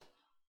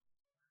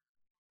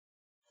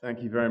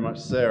Thank you very much,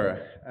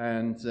 Sarah.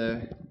 And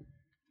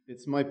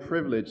it's my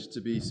privilege to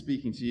be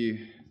speaking to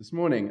you this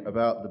morning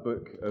about the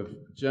book of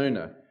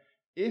Jonah.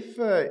 If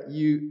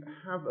you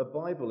have a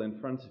Bible in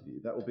front of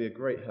you, that will be a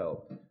great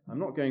help. I'm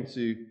not going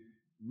to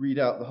read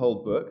out the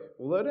whole book,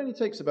 although it only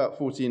takes about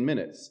 14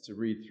 minutes to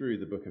read through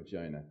the book of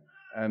Jonah.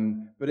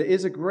 But it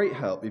is a great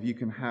help if you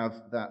can have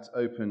that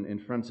open in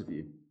front of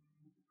you.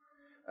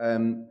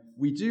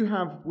 We do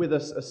have with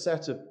us a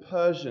set of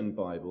Persian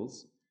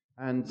Bibles,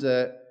 and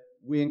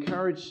we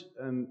encourage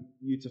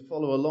you to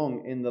follow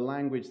along in the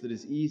language that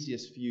is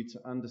easiest for you to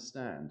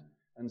understand.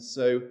 And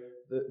so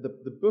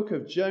the book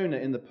of Jonah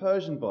in the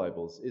Persian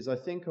Bibles is, I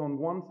think, on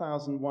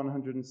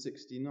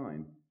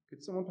 1169.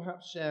 Could someone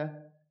perhaps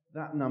share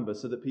that number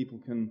so that people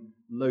can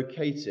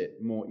locate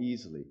it more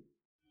easily?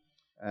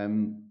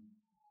 And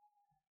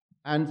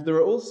there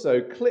are also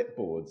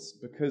clipboards,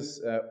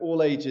 because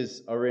all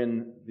ages are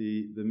in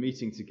the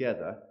meeting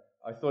together.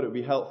 I thought it would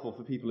be helpful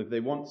for people, if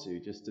they want to,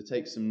 just to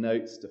take some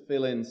notes, to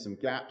fill in some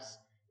gaps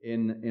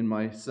in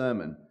my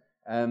sermon.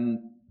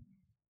 And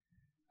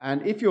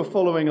if you're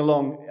following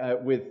along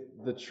with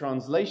the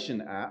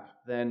translation app,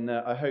 then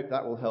I hope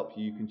that will help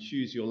you. You can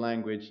choose your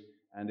language,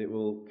 and it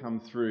will come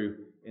through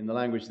in the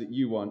language that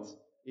you want.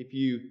 If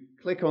you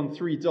click on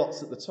 3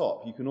 dots at the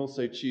top, you can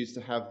also choose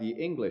to have the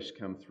English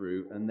come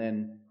through, and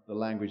then the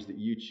language that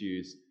you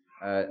choose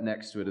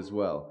next to it as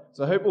well.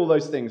 So I hope all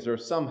those things are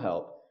of some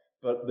help.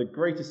 But the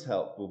greatest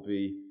help will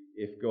be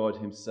if God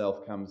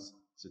himself comes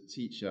to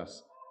teach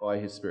us by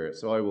his Spirit.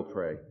 So I will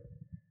pray.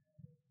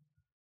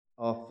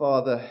 Our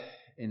Father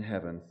in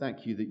heaven,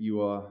 thank you that you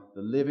are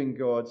the living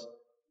God.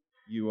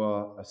 You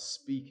are a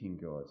speaking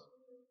God.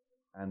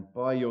 And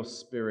by your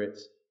Spirit,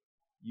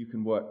 you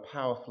can work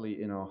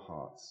powerfully in our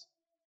hearts.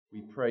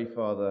 We pray,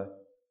 Father,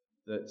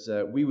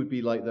 that we would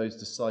be like those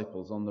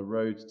disciples on the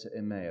road to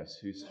Emmaus,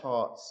 whose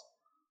hearts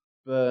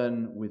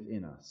burn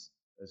within us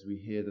as we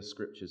hear the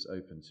scriptures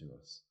open to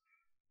us.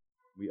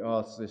 We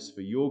ask this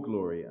for your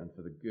glory and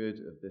for the good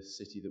of this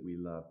city that we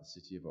love, the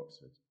city of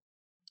Oxford.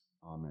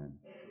 Amen.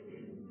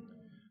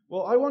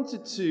 Well, I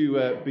wanted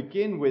to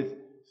begin with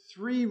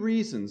 3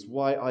 reasons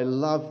why I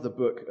love the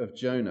book of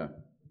Jonah.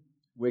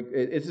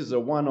 It is a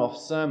one-off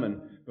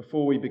sermon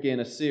before we begin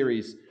a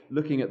series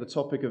looking at the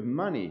topic of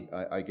money,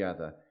 I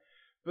gather.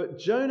 But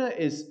Jonah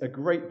is a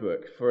great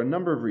book for a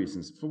number of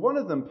reasons. For one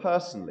of them,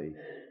 personally,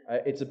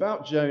 it's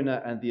about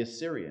Jonah and the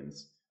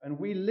Assyrians. And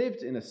we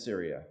lived in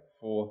Assyria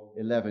for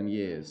 11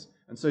 years.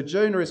 And so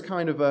Jonah is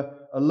kind of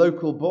a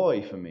local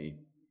boy for me.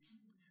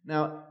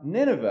 Now,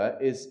 Nineveh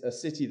is a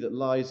city that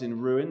lies in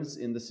ruins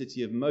in the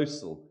city of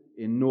Mosul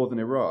in northern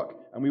Iraq.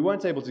 And we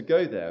weren't able to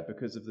go there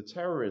because of the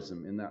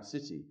terrorism in that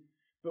city.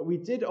 But we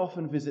did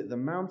often visit the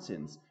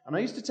mountains. And I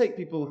used to take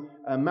people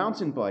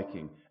mountain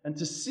biking and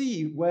to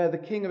see where the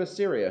king of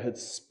Assyria had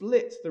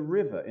split the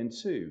river in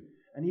 2.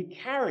 And he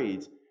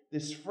carried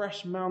this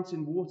fresh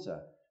mountain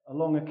water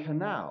along a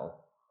canal,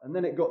 and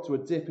then it got to a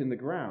dip in the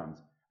ground.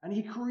 And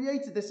he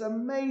created this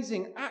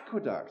amazing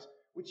aqueduct,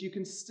 which you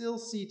can still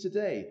see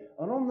today.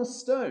 And on the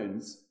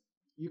stones,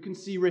 you can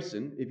see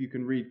written, if you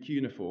can read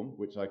cuneiform,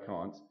 which I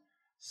can't,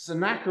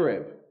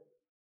 Sennacherib,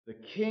 the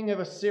king of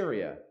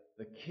Assyria,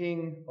 the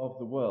king of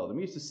the world. And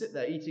we used to sit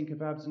there eating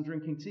kebabs and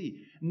drinking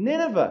tea.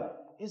 Nineveh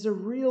is a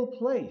real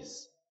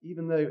place,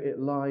 even though it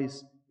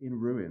lies in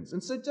ruins.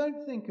 And so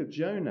don't think of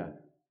Jonah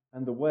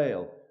and the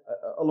whale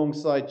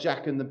alongside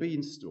Jack and the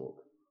Beanstalk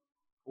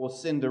or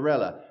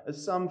Cinderella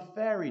as some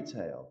fairy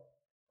tale,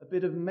 a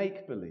bit of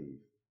make-believe.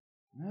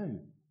 No,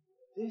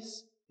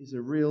 this is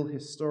a real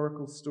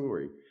historical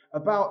story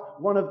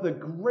about one of the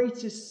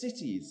greatest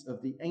cities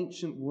of the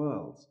ancient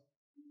world.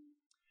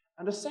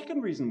 And a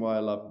second reason why I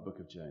love the book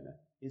of Jonah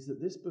is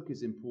that this book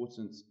is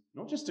important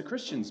not just to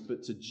Christians,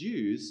 but to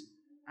Jews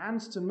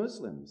and to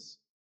Muslims.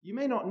 You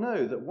may not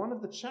know that one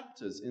of the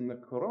chapters in the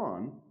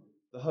Quran,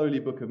 the holy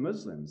book of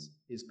Muslims,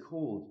 is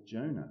called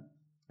Jonah.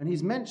 And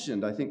he's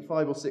mentioned, I think,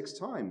 5 or 6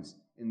 times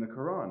in the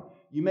Quran.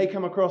 You may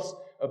come across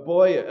a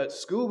boy at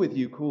school with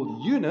you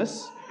called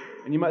Yunus,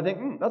 and you might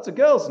think, that's a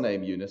girl's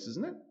name, Yunus,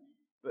 isn't it?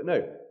 But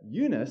no,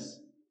 Yunus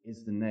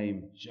is the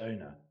name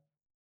Jonah.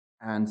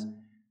 And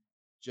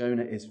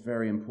Jonah is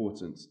very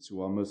important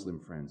to our Muslim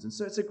friends. And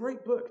so it's a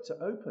great book to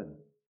open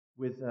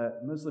with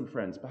Muslim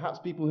friends. Perhaps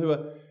people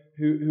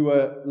who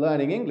are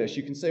learning English,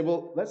 you can say,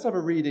 well, let's have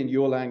a read in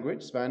your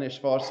language, Spanish,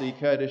 Farsi,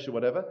 Kurdish, or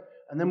whatever,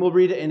 and then we'll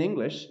read it in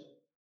English.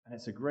 And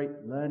it's a great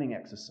learning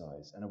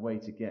exercise and a way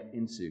to get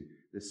into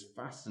this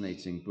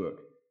fascinating book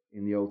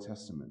in the Old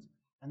Testament.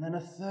 And then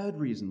a third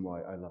reason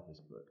why I love this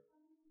book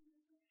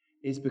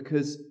is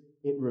because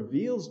it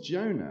reveals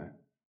Jonah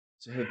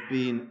to have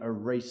been a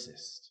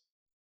racist.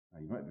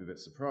 Now, you might be a bit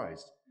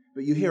surprised,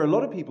 but you hear a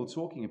lot of people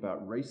talking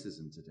about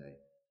racism today,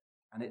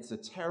 and it's a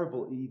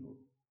terrible evil.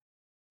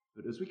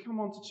 But as we come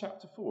on to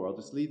chapter 4, I'll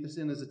just leave this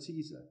in as a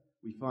teaser,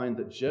 we find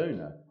that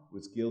Jonah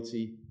was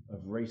guilty of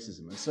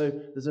racism. And so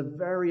there's a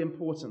very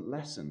important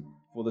lesson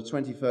for the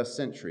 21st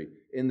century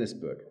in this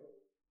book.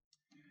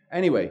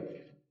 Anyway,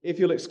 if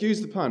you'll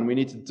excuse the pun, we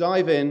need to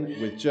dive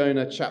in with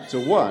Jonah chapter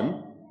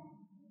 1.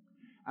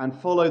 and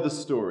follow the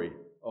story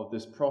of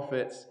this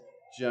prophet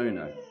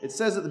Jonah. It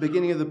says at the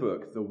beginning of the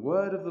book, the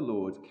word of the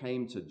Lord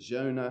came to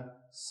Jonah,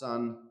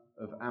 son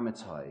of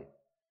Amittai.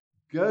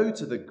 Go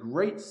to the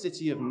great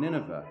city of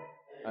Nineveh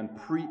and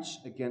preach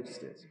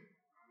against it.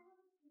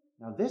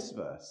 Now this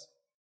verse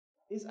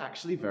is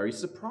actually very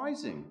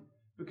surprising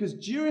because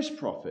Jewish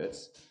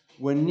prophets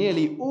were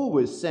nearly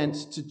always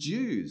sent to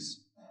Jews.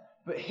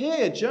 But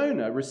here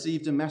Jonah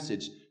received a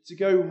message to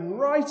go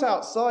right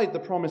outside the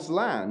promised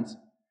land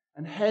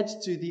and head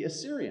to the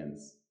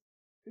Assyrians.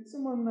 Could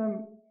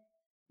someone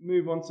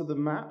move on to the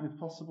map, if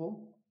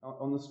possible,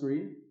 on the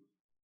screen?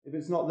 If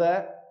it's not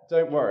there,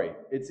 don't worry.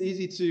 It's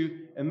easy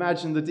to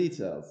imagine the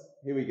details.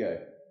 Here we go.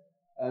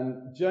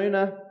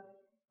 Jonah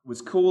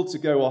was called to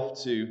go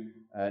off to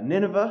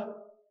Nineveh,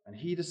 and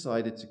he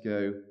decided to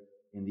go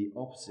in the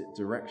opposite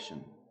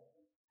direction.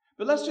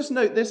 But let's just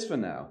note this for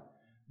now,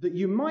 that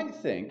you might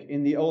think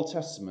in the Old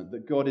Testament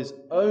that God is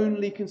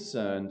only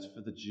concerned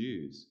for the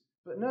Jews.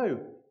 But no,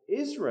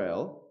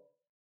 Israel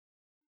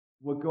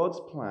were God's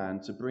plan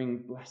to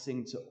bring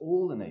blessing to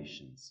all the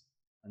nations.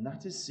 And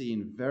that is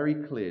seen very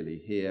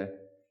clearly here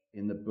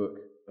in the book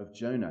of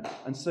Jonah.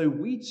 And so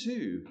we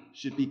too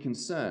should be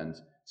concerned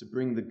to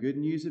bring the good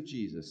news of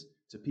Jesus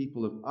to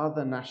people of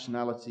other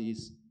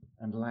nationalities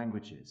and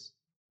languages.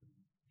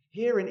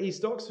 Here in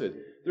East Oxford,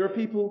 there are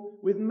people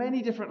with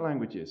many different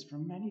languages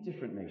from many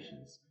different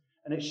nations.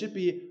 And it should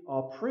be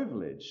our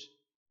privilege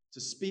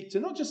to speak to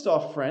not just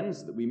our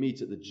friends that we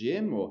meet at the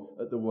gym or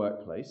at the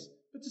workplace,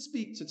 but to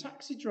speak to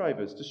taxi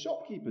drivers, to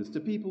shopkeepers, to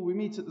people we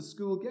meet at the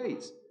school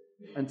gate,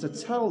 and to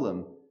tell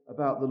them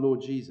about the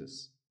Lord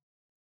Jesus.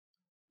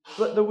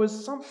 But there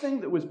was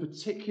something that was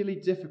particularly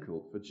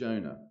difficult for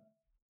Jonah,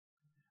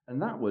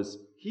 and that was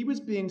he was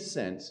being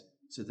sent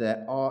to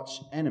their arch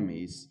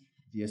enemies,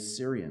 the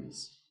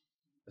Assyrians.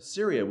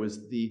 Assyria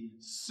was the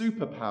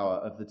superpower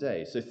of the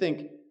day. So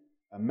think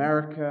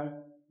America,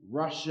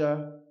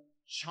 Russia,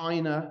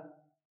 China,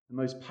 the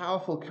most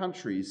powerful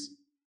countries,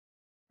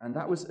 and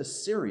that was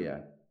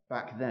Assyria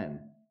back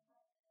then.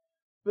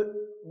 But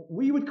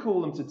we would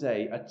call them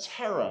today a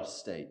terror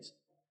state.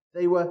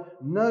 They were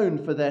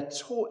known for their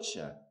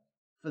torture,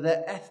 for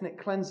their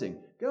ethnic cleansing.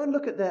 Go and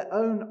look at their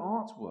own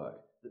artwork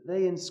that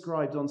they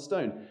inscribed on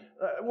stone.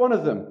 One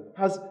of them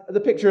has the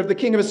picture of the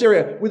king of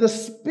Assyria with a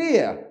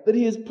spear that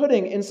he is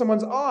putting in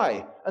someone's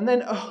eye, and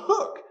then a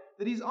hook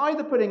that he's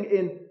either putting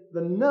in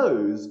the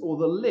nose or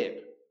the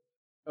lip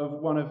of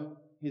one of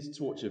his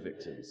torture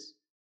victims.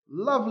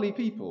 Lovely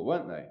people,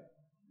 weren't they?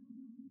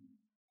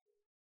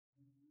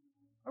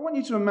 I want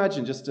you to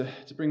imagine, just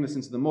to bring this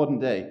into the modern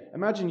day,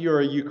 imagine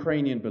you're a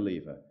Ukrainian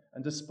believer,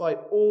 and despite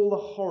all the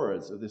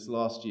horrors of this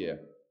last year,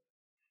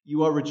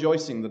 you are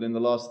rejoicing that in the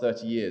last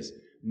 30 years,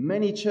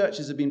 many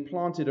churches have been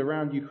planted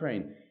around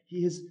Ukraine.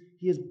 He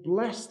has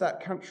blessed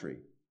that country.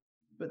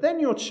 But then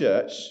your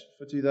church,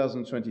 for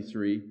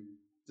 2023,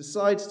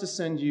 decides to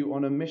send you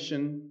on a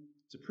mission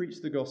to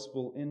preach the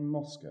gospel in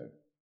Moscow.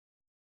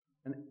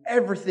 And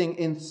everything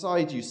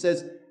inside you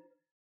says,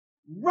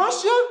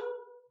 Russia?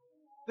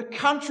 The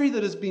country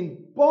that has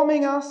been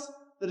bombing us,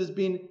 that has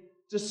been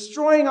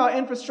destroying our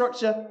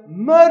infrastructure,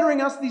 murdering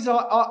us, these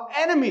are our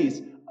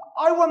enemies.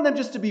 I want them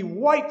just to be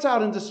wiped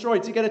out and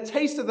destroyed to get a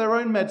taste of their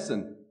own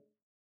medicine.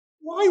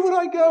 Why would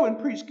I go and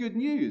preach good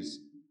news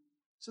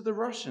to the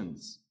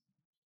Russians?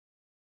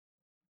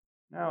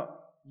 Now,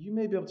 you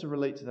may be able to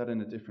relate to that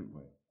in a different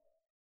way.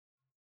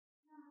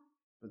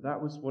 But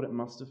that was what it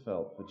must have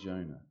felt for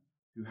Jonah,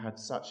 who had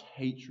such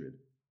hatred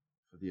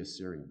for the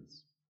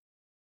Assyrians.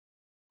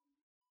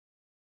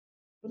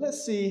 But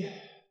let's see,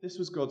 this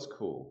was God's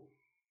call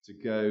to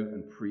go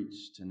and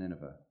preach to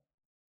Nineveh.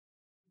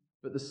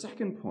 But the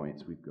second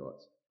point we've got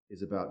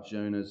is about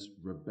Jonah's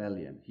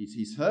rebellion.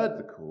 He's heard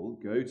the call,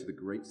 go to the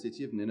great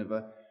city of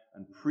Nineveh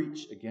and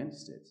preach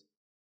against it,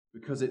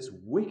 because its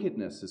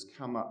wickedness has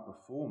come up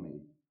before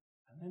me.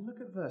 And then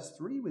look at verse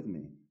 3 with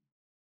me.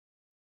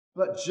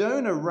 But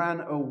Jonah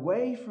ran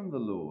away from the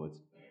Lord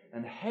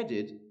and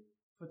headed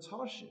for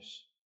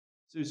Tarshish.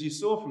 So as you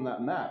saw from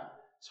that map,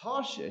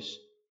 Tarshish,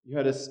 you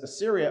had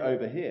Assyria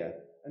over here,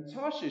 and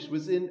Tarshish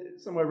was in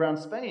somewhere around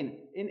Spain,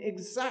 in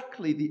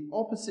exactly the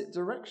opposite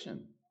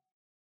direction.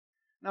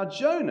 Now,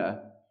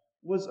 Jonah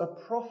was a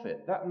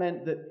prophet. That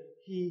meant that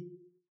he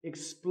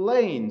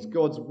explained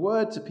God's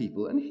word to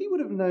people, and he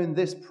would have known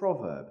this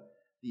proverb: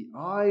 the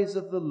eyes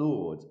of the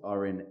Lord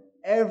are in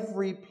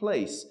every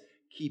place,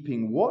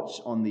 keeping watch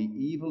on the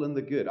evil and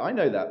the good. I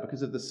know that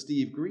because of the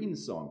Steve Green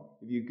song.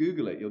 If you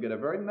Google it, you'll get a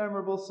very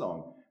memorable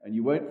song, and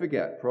you won't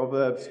forget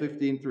Proverbs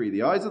 15:3.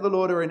 The eyes of the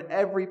Lord are in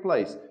every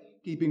place,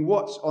 keeping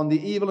watch on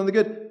the evil and the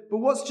good. But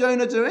what's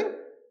Jonah doing?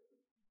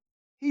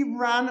 He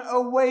ran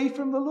away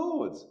from the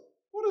Lord.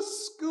 What a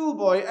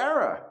schoolboy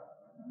error.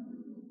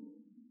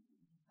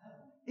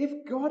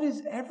 If God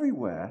is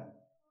everywhere,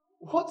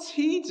 what's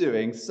he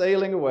doing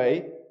sailing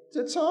away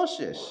to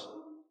Tarshish?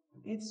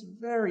 It's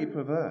very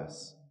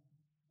perverse.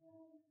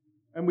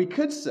 And we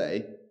could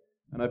say,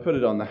 and I put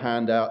it on the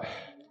handout,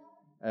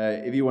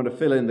 if you want to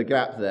fill in the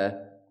gap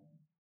there,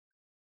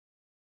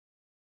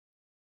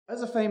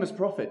 As a famous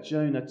prophet,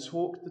 Jonah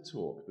talked the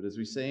talk, but as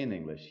we say in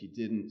English, he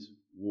didn't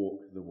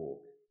walk the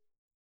walk.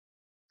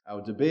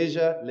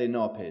 Audabeja le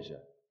narpeja,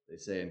 they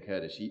say in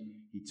Kurdish.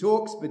 He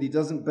talks, but he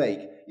doesn't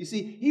bake. You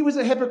see, he was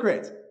a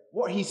hypocrite.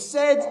 What he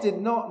said did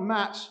not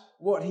match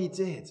what he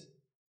did.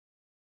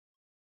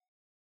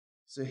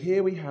 So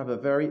here we have a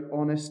very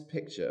honest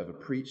picture of a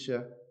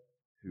preacher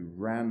who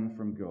ran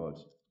from God.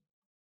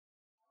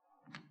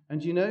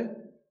 And you know,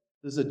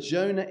 there's a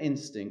Jonah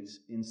instinct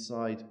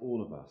inside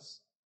all of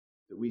us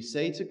that we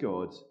say to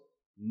God,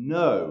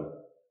 no,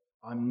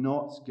 I'm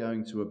not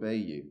going to obey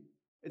you.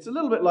 It's a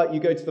little bit like you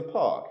go to the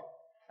park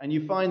and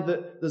you find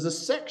that there's a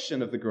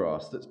section of the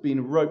grass that's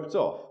been roped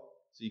off.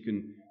 So you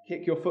can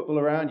kick your football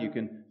around, you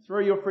can throw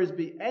your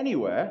frisbee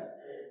anywhere,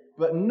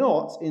 but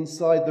not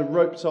inside the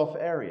roped off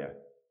area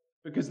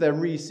because they're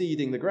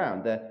reseeding the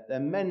ground, they're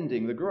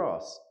mending the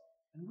grass.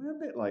 And we're a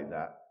bit like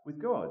that with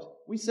God.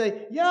 We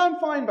say, yeah, I'm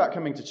fine about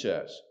coming to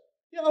church.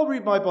 Yeah, I'll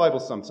read my Bible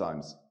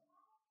sometimes.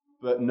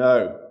 But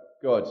no,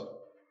 God,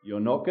 you're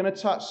not going to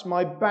touch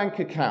my bank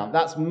account.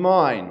 That's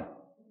mine.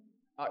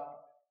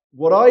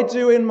 What I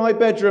do in my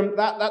bedroom,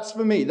 that's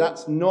for me.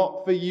 That's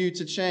not for you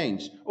to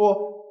change.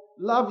 Or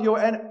love your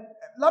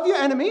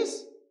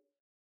enemies.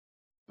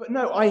 But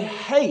no, I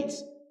hate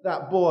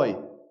that boy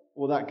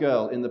or that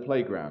girl in the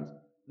playground.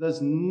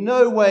 There's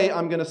no way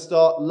I'm going to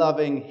start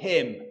loving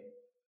him.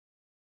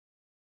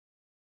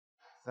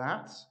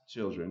 That,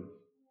 children,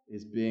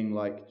 is being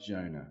like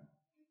Jonah,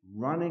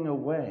 running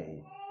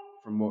away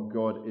from what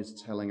God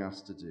is telling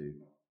us to do.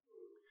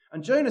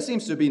 And Jonah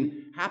seems to have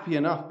been happy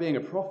enough being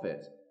a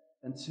prophet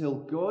until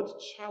God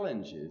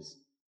challenges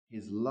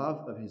his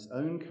love of his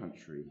own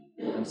country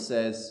and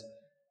says,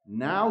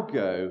 now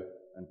go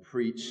and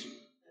preach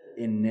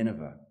in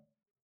Nineveh.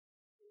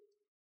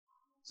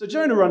 So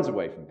Jonah runs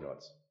away from God.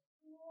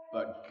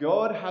 But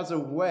God has a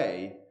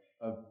way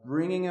of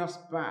bringing us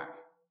back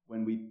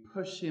when we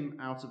push him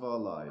out of our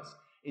lives.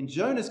 In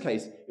Jonah's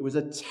case, it was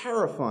a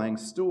terrifying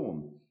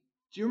storm.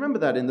 Do you remember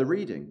that in the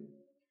reading?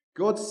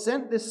 God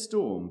sent this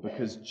storm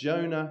because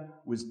Jonah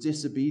was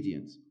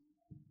disobedient.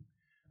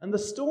 And the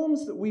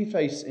storms that we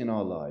face in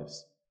our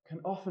lives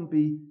can often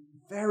be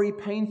very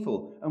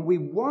painful. And we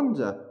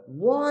wonder,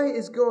 why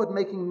is God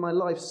making my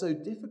life so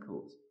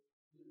difficult?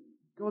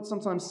 God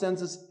sometimes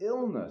sends us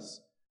illness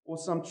or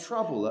some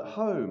trouble at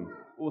home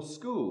or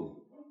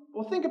school.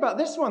 Or think about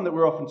this one that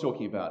we're often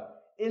talking about,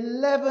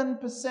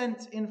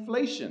 11%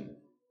 inflation.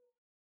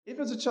 If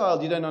as a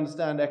child you don't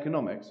understand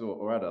economics,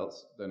 or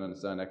adults don't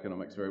understand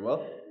economics very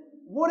well,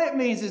 what it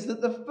means is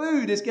that the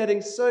food is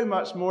getting so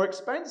much more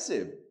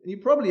expensive. And you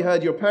probably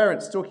heard your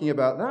parents talking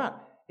about that.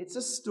 It's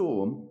a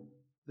storm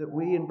that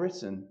we in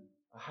Britain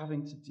are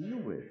having to deal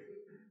with.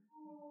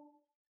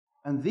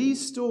 And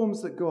these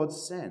storms that God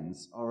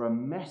sends are a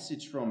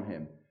message from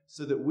him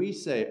so that we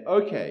say,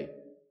 okay,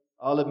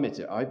 I'll admit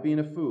it, I've been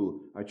a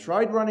fool. I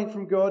tried running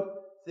from God,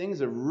 things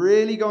have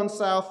really gone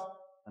south,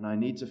 and I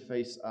need to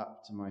face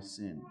up to my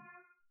sin.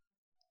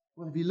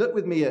 Well, if you look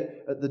with me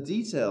at the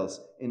details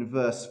in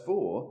verse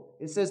 4,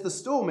 it says the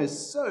storm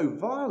is so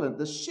violent,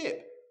 the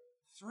ship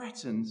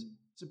threatened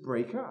to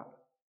break up.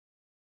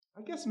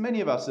 I guess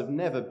many of us have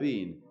never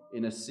been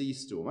in a sea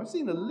storm. I've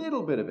seen a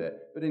little bit of it,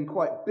 but in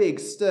quite big,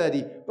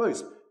 sturdy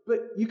boats. But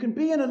you can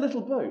be in a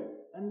little boat,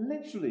 and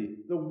literally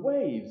the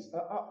waves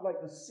are up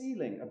like the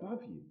ceiling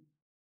above you,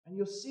 and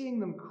you're seeing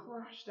them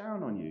crash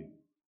down on you,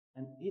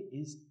 and it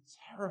is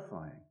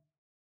terrifying.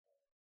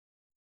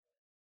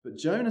 But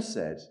Jonah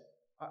said,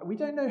 we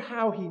don't know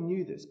how he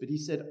knew this, but he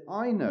said,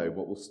 I know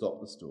what will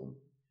stop the storm.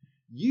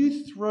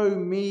 You throw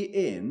me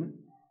in,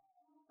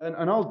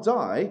 and I'll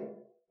die,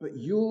 but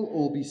you'll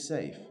all be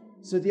safe.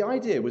 So the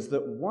idea was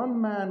that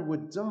one man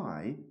would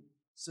die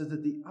so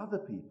that the other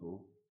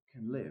people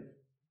can live.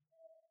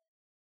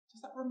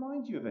 Does that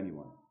remind you of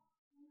anyone?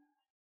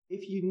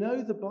 If you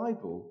know the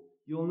Bible,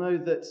 you'll know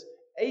that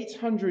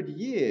 800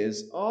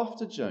 years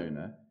after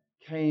Jonah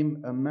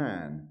came a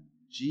man,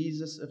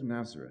 Jesus of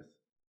Nazareth.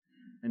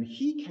 And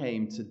he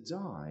came to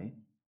die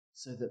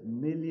so that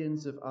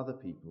millions of other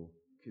people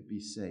could be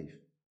safe.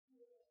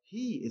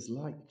 He is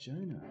like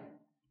Jonah.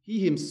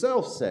 He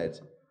himself said,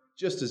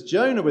 just as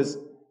Jonah was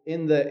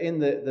in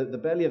the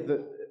belly of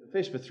the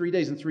fish for 3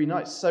 days and 3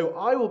 nights, so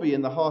I will be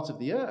in the heart of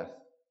the earth.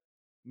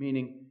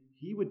 Meaning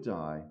he would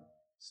die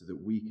so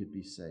that we could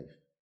be safe.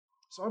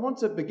 So I want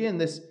to begin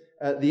this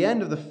at the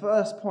end of the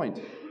first point.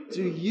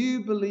 Do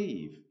you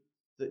believe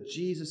that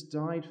Jesus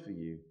died for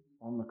you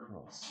on the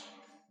cross?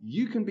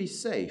 You can be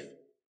safe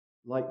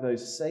like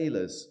those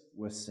sailors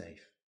were safe.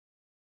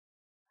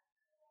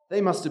 They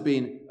must have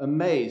been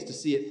amazed to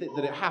see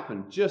that it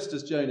happened, just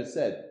as Jonah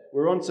said.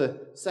 We're on to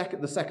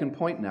the second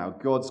point now,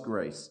 God's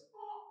grace.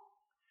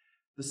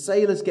 The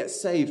sailors get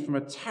saved from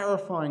a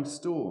terrifying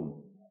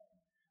storm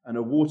and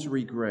a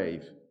watery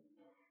grave.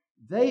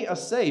 They are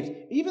saved,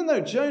 even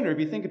though Jonah, if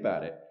you think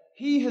about it,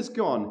 he has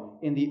gone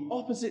in the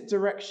opposite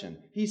direction.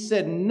 He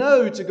said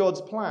no to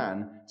God's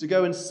plan to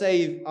go and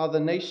save other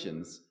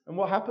nations. And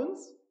what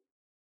happens?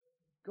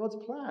 God's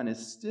plan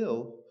is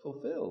still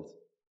fulfilled.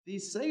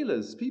 These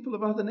sailors, people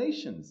of other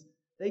nations,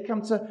 they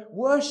come to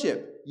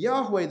worship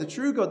Yahweh, the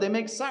true God. They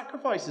make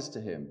sacrifices to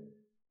him.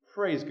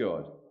 Praise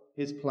God.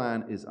 His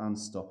plan is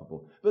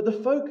unstoppable. But the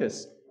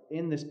focus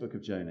in this book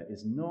of Jonah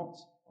is not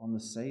on the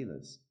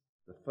sailors.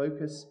 The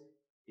focus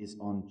is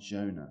on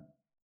Jonah.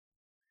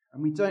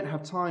 And we don't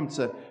have time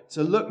to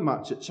look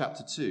much at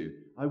chapter 2.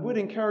 I would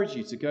encourage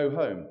you to go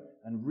home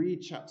and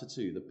read chapter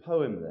 2, the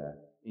poem there,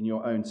 in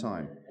your own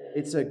time.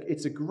 It's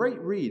a great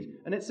read,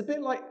 and it's a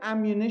bit like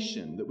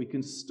ammunition that we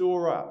can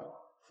store up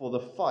for the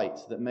fight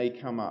that may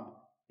come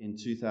up in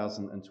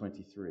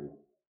 2023.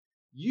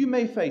 You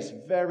may face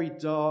very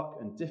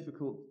dark and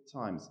difficult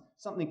times.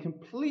 Something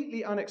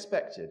completely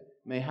unexpected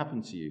may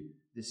happen to you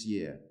this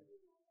year.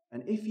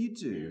 And if you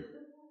do,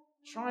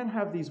 try and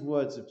have these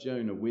words of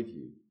Jonah with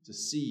you to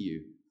see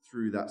you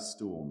through that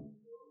storm.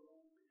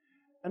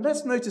 And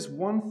let's notice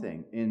one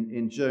thing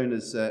in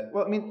Jonah's...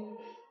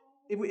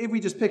 If we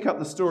just pick up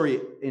the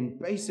story in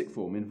basic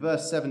form, in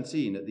verse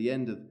 17 at the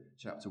end of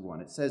chapter 1,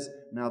 it says,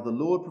 "Now the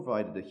Lord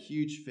provided a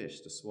huge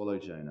fish to swallow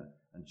Jonah,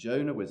 and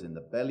Jonah was in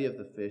the belly of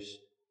the fish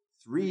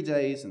 3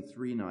 days and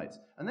 3 nights."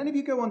 And then if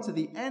you go on to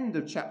the end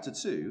of chapter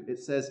 2, it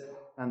says,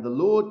 "And the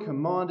Lord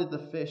commanded the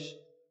fish,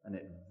 and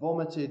it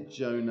vomited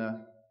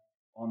Jonah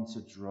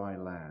onto dry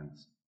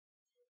land."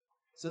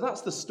 So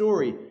that's the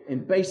story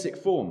in basic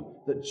form,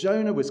 that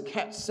Jonah was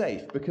kept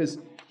safe because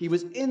he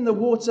was in the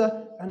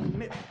water,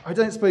 and I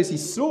don't suppose he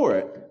saw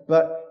it,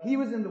 but he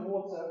was in the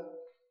water,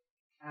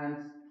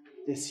 and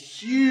this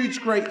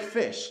huge, great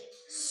fish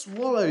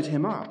swallowed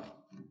him up.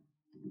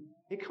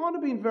 It can't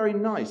have been very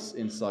nice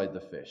inside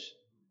the fish,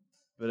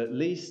 but at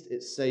least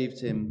it saved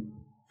him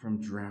from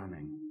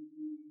drowning.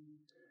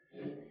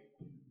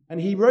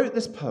 And he wrote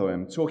this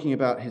poem talking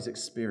about his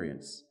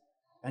experience.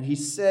 And he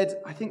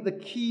said, I think the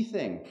key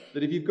thing,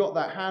 that if you've got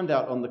that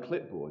handout on the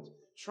clipboard,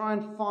 try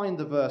and find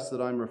the verse that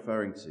I'm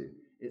referring to.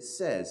 It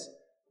says,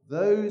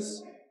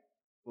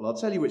 I'll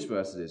tell you which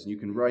verse it is, and you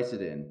can write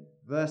it in.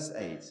 Verse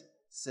 8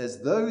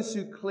 says, "Those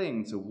who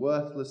cling to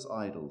worthless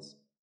idols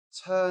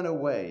turn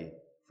away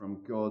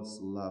from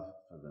God's love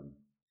for them."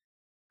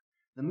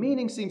 The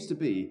meaning seems to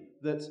be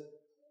that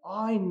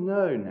I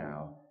know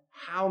now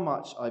how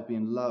much I've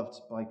been loved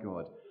by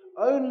God.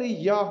 Only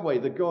Yahweh,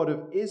 the God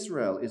of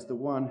Israel, is the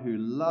one who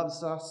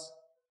loves us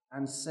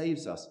and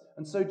saves us.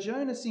 And so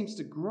Jonah seems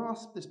to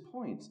grasp this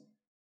point,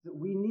 that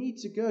we need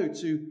to go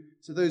to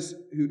those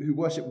who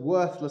worship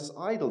worthless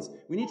idols.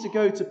 We need to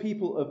go to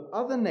people of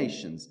other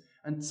nations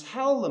and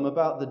tell them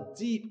about the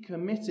deep,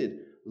 committed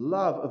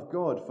love of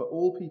God for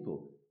all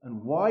people.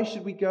 And why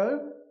should we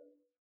go?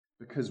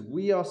 Because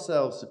we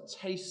ourselves have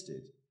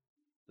tasted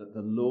that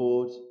the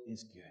Lord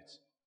is good.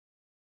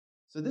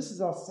 So this is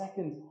our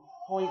second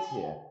point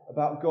here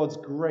about God's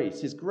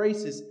grace. His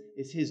grace is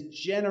his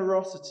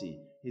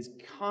generosity, his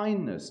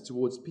kindness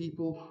towards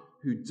people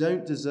who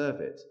don't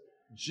deserve it.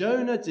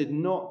 Jonah did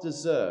not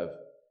deserve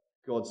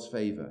God's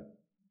favor.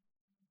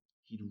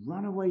 He'd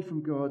run away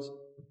from God,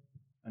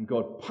 and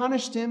God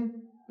punished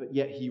him, but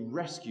yet he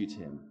rescued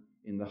him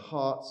in the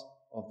heart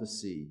of the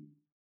sea.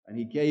 And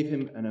he gave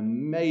him an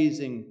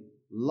amazing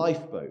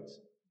lifeboat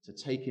to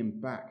take him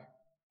back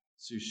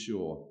to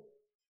shore.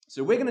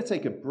 So we're going to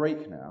take a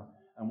break now,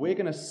 and we're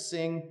going to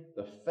sing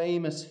the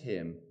famous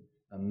hymn,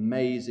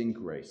 Amazing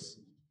Grace.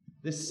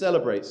 This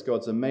celebrates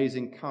God's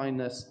amazing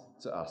kindness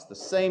to us. The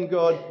same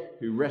God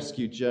who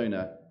rescued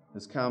Jonah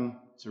has come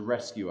to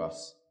rescue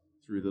us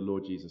through the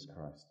Lord Jesus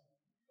Christ.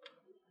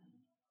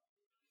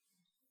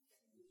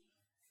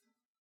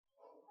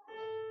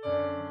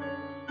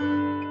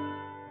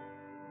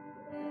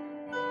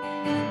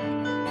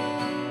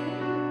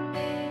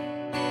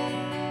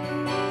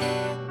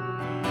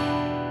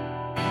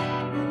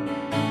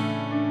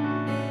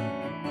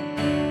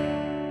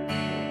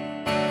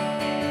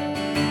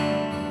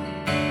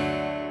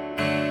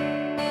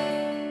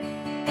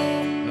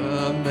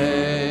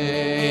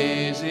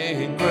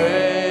 Amazing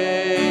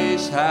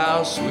grace,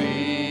 how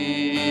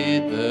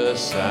sweet the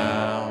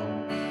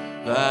sound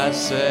that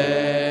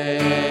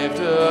saved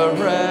a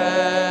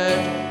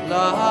wretch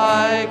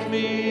like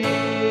me.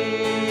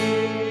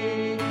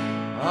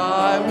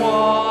 I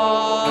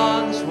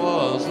once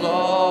was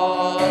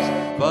lost,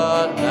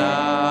 but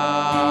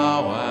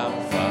now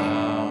am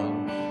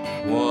found,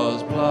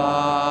 was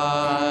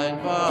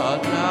blind,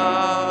 but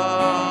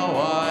now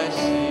I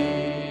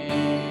see.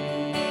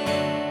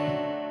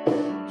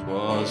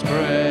 'Twas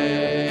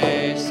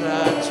grace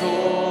that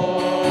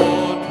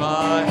taught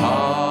my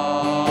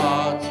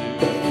heart to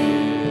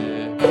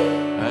fear,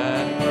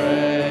 and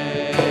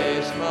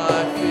grace my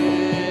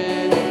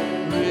fear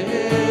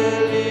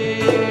relieved.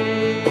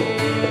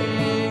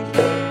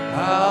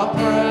 How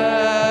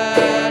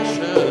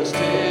precious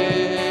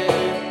did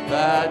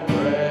that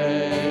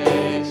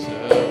grace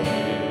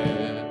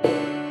appear,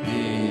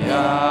 the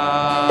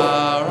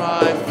hour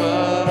I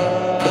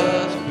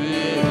first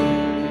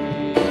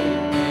believed.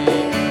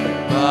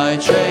 My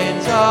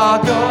chains are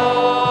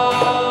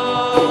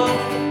gone,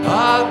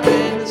 I've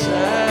been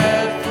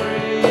set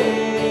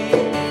free.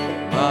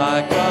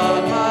 My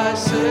God, my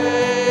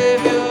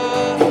Savior,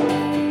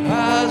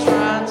 has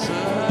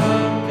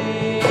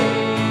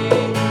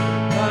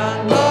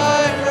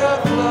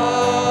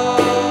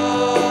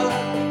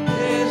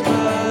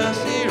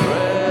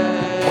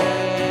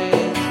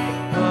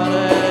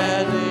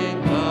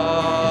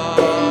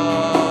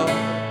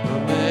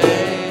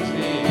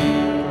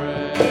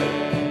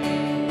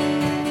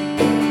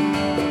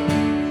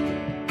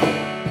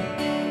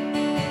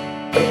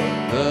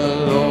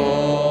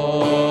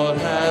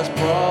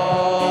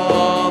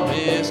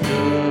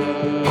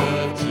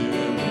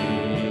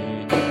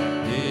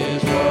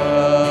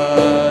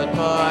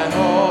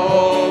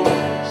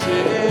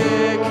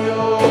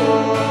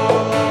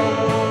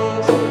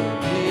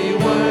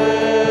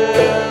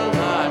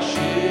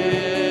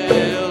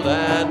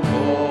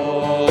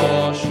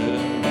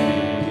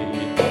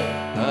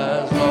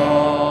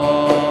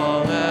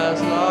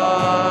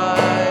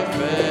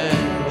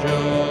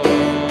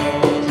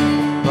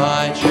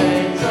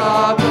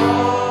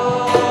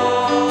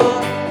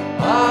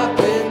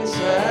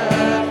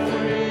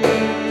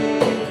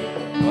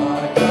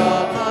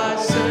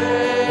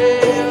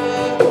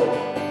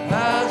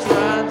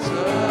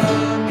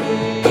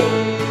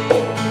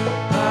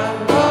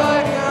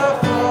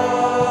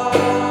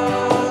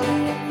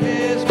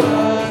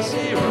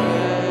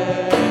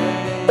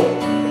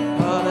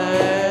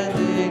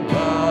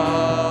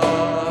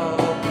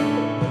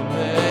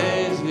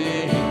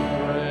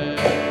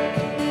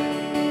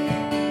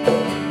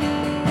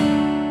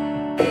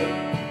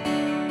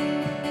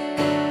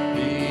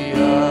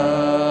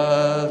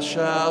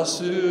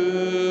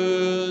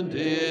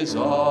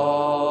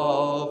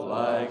dissolve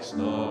like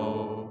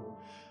snow.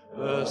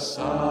 The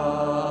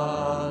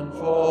sun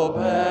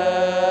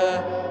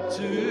forbear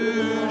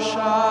to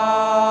shine,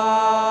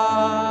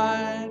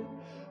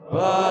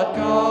 but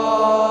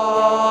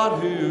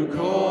God who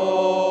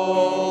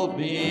called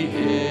me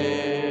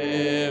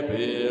here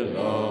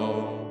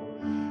below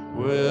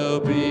will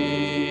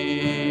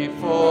be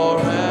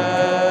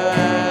forever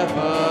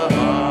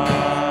mine.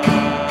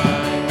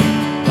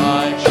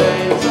 My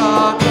chains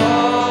are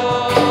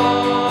gone,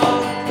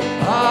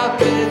 I've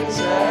been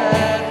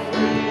set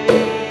free.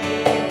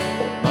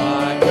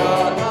 My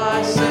God,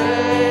 my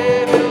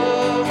Savior,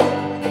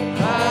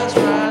 has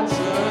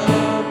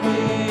ransomed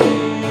me.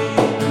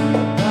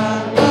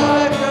 And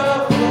like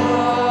a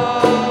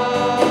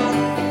flood,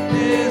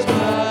 His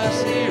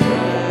mercy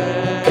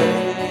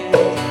reigns.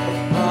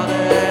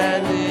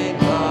 Unending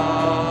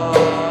love,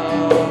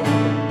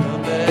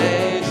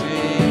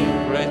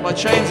 amazing grace. My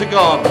chains are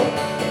gone.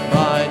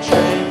 My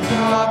chains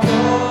are gone.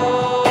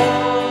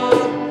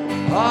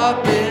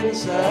 I've been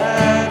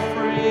set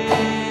free.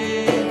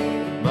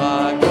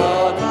 My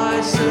God,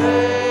 my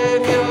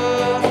Savior,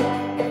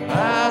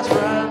 has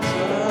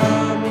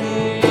ransomed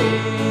me.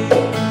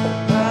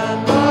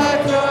 And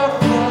like a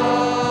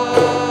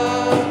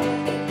flood,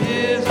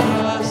 His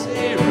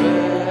mercy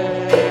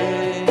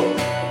reigns.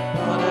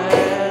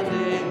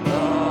 Unending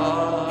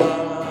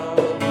love,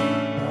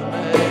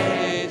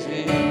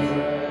 amazing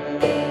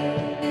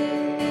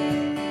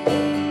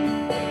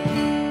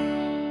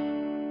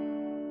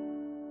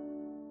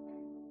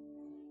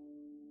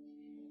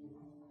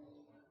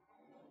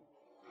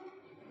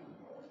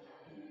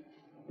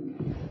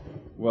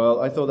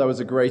Well, I thought that was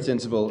a great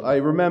interval. I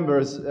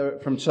remember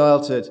from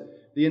childhood,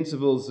 the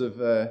intervals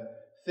of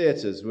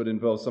theatres would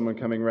involve someone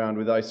coming around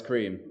with ice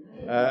cream.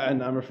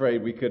 And I'm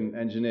afraid we couldn't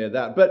engineer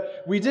that.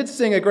 But we did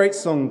sing a great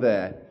song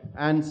there.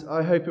 And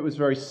I hope it was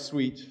very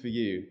sweet for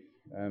you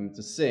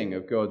to sing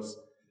of God's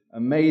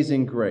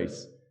amazing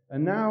grace.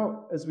 And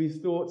now, as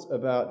we've thought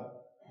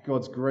about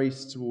God's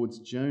grace towards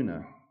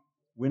Jonah,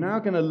 we're now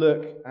going to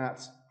look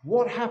at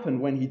what happened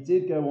when he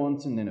did go on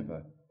to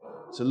Nineveh,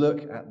 to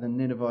look at the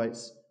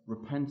Ninevites'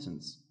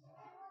 repentance.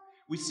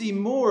 We see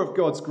more of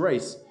God's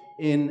grace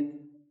in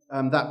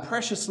that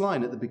precious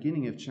line at the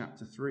beginning of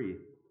chapter 3.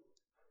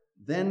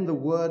 Then the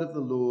word of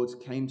the Lord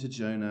came to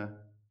Jonah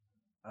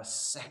a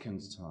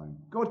second time.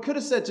 God could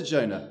have said to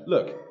Jonah,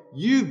 look,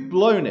 you've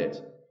blown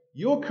it.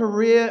 Your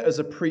career as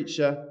a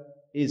preacher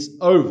is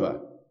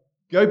over.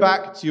 Go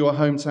back to your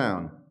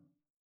hometown.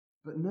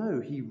 But no,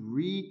 he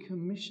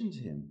recommissioned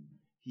him.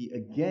 He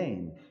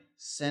again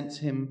sent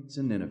him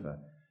to Nineveh.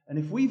 And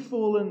if we've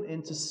fallen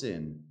into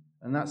sin,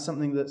 and that's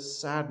something that's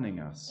saddening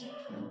us,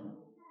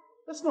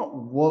 let's not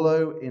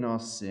wallow in our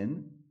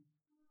sin.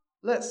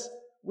 Let's,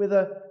 with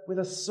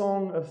a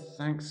song of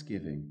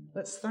thanksgiving,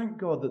 let's thank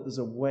God that there's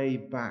a way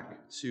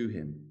back to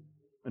him.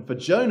 And for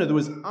Jonah, there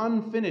was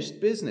unfinished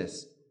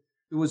business.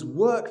 There was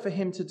work for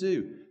him to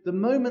do. The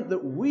moment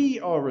that we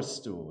are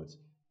restored,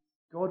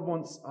 God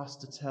wants us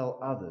to tell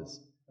others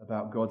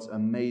about God's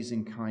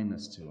amazing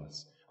kindness to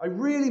us. I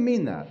really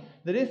mean that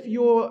if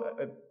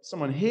you're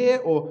someone here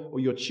or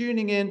you're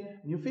tuning in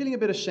and you're feeling a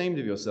bit ashamed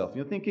of yourself, and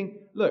you're thinking,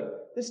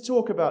 look, this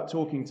talk about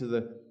talking to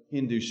the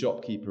Hindu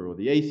shopkeeper or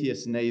the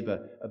atheist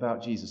neighbor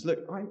about Jesus,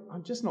 look,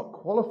 I'm just not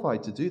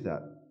qualified to do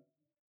that.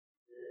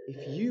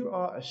 If you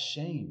are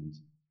ashamed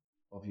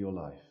of your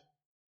life,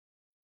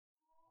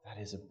 that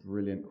is a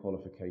brilliant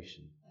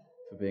qualification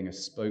for being a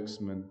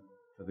spokesman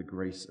for the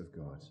grace of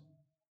God.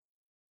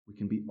 We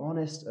can be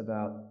honest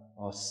about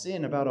our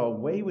sin, about our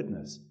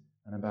waywardness,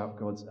 and about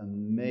God's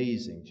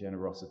amazing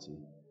generosity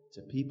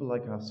to people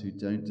like us who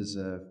don't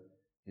deserve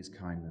his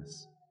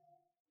kindness.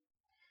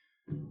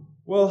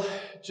 Well,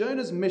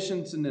 Jonah's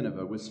mission to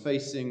Nineveh was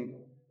facing,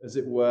 as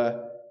it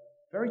were,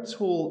 very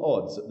tall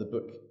odds at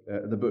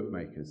the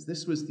bookmakers.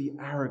 This was the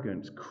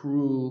arrogant,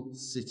 cruel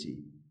city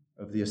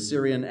of the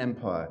Assyrian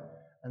Empire.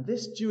 And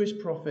this Jewish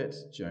prophet,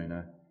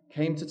 Jonah,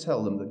 came to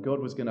tell them that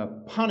God was going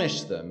to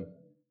punish them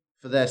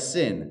for their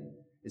sin.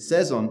 It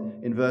says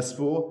in verse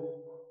 4,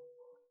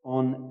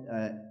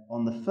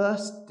 on the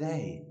first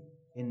day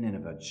in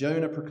Nineveh,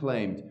 Jonah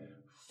proclaimed,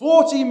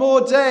 40 more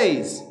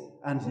days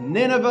and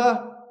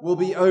Nineveh will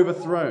be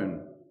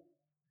overthrown.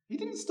 He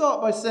didn't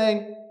start by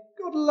saying,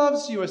 God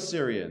loves you,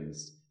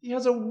 Assyrians. He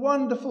has a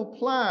wonderful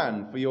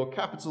plan for your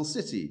capital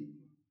city.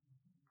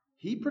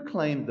 He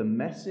proclaimed the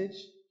message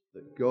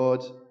that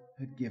God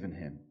had given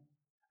him.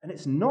 And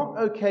it's not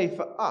okay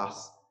for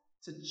us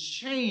to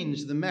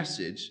change the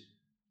message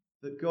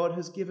that God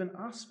has given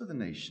us for the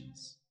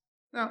nations.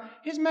 Now,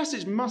 his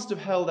message must have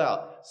held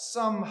out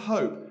some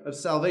hope of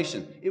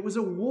salvation. It was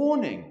a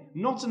warning,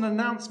 not an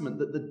announcement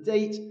that the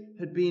date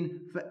had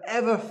been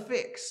forever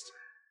fixed.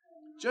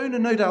 Jonah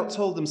no doubt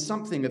told them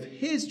something of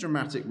his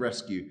dramatic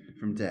rescue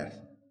from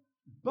death.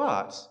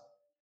 But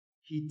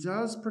he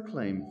does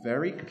proclaim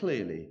very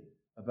clearly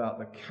about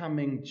the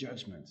coming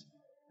judgment.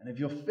 And if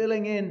you're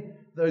filling in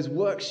those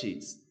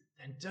worksheets,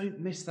 then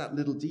don't miss that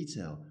little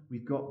detail.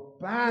 We've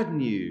got bad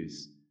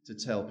news to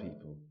tell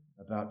people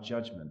about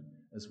judgment.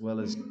 as well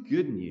as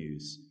good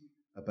news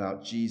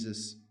about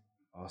Jesus,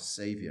 our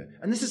Savior.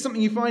 And this is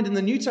something you find in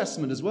the New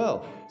Testament as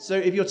well. So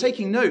if you're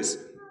taking notes,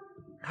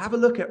 have a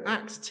look at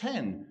Acts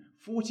 10,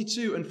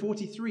 42 and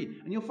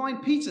 43, and you'll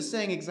find Peter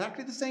saying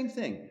exactly the same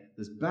thing.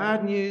 There's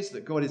bad news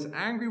that God is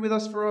angry with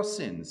us for our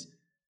sins,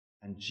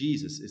 and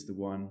Jesus is the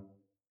one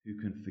who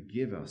can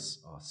forgive us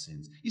our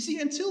sins. You see,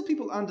 until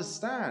people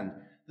understand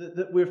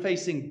that we're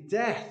facing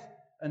death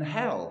and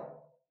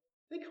hell,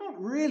 they can't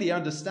really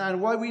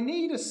understand why we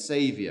need a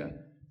Savior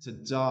to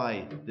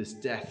die this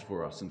death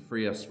for us and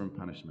free us from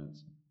punishment.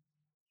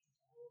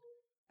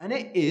 And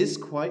it is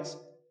quite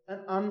an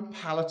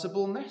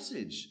unpalatable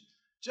message.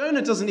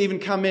 Jonah doesn't even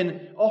come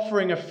in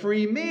offering a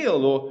free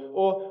meal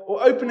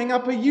or opening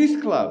up a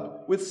youth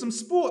club with some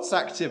sports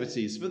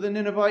activities for the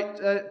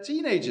Ninevite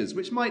teenagers,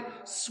 which might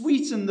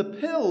sweeten the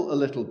pill a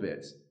little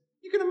bit.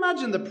 You can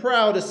imagine the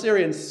proud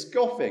Assyrians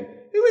scoffing.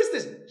 Who is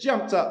this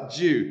jumped-up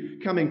Jew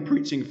coming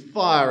preaching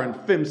fire and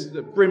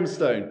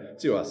brimstone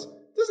to us?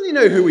 Doesn't he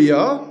know who we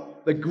are?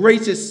 The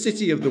greatest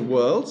city of the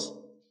world?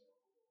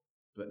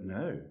 But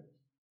no.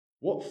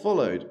 What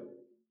followed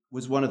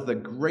was one of the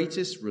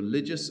greatest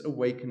religious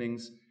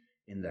awakenings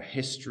in the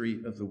history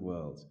of the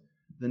world.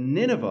 The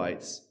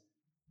Ninevites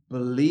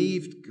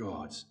believed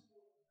God.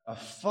 A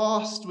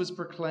fast was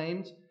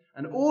proclaimed,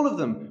 and all of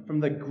them, from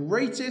the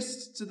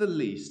greatest to the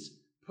least,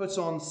 put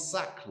on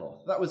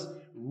sackcloth. That was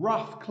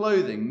rough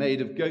clothing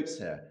made of goat's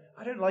hair.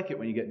 I don't like it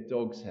when you get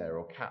dog's hair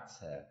or cat's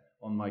hair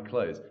on my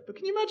clothes. But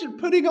can you imagine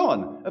putting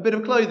on a bit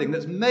of clothing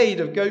that's made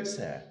of goat's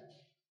hair?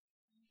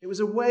 It was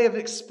a way of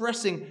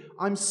expressing,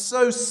 I'm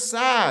so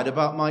sad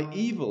about my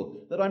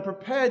evil that I'm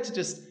prepared to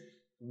just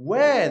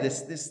wear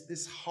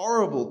this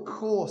horrible,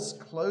 coarse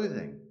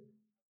clothing.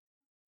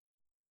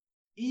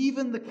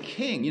 Even the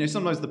king,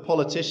 sometimes the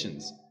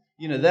politicians,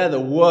 they're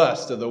the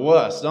worst of the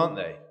worst, aren't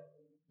they?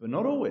 But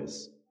not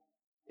always.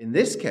 In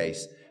this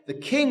case, the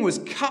king was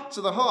cut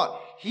to the heart.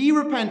 He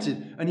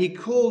repented and he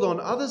called on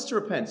others to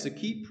repent. So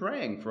keep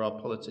praying for our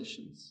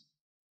politicians.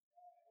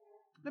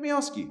 Let me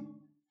ask you,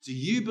 do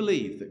you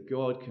believe that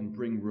God can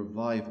bring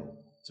revival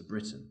to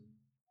Britain?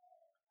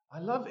 I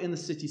love in the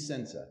city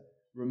centre,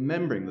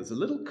 remembering there's a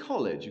little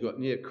college you've got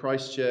near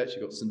Christchurch,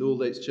 you've got St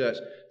Aldate's Church.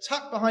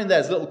 Tucked behind there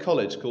is a little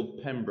college called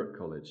Pembroke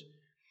College.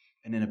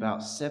 And in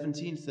about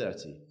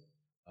 1730,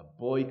 a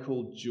boy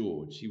called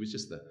George, he was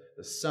just the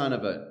son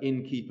of an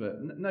innkeeper,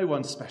 no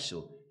one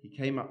special. He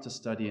came up to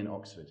study in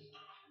Oxford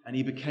and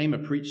he became a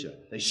preacher.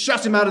 They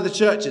shut him out of the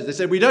churches. They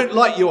said, we don't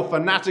like your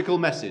fanatical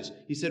message.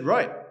 He said,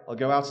 right, I'll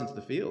go out into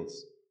the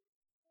fields.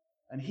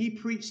 And he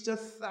preached to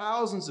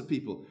thousands of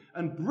people.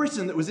 And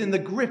Britain, that was in the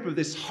grip of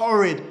this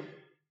horrid,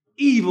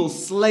 evil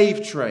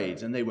slave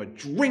trade, and they were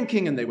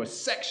drinking and they were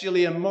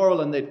sexually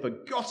immoral and they'd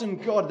forgotten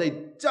God,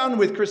 they'd done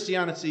with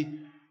Christianity.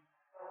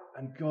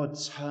 And God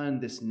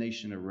turned this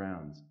nation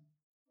around.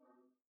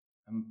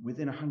 And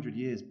within 100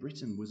 years,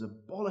 Britain was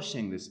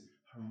abolishing this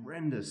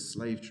horrendous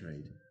slave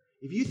trade.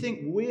 If you think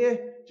we're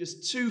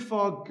just too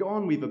far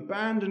gone, we've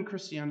abandoned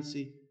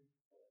Christianity,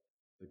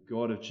 the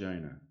God of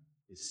Jonah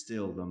is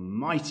still the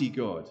mighty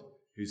God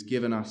who's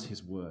given us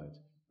his word.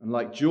 And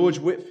like George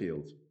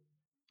Whitefield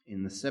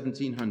in the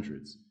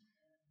 1700s,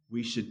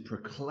 we should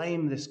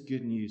proclaim this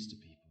good news to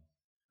people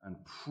and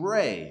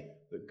pray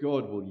that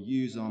God will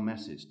use our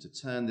message to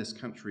turn this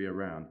country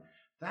around.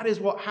 That is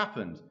what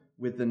happened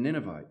with the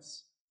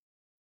Ninevites.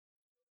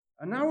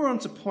 And now we're on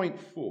to point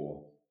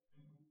 4,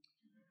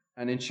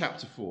 and in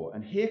chapter 4.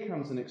 And here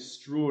comes an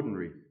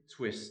extraordinary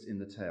twist in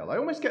the tale. I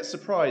almost get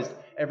surprised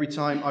every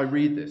time I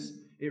read this.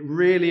 It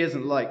really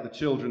isn't like the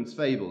children's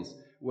fables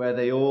where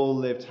they all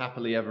lived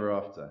happily ever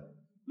after.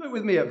 Look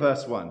with me at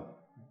verse 1.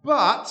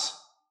 But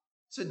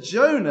to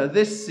Jonah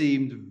this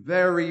seemed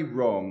very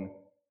wrong,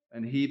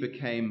 and he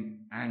became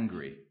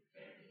angry.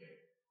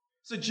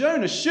 So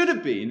Jonah should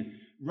have been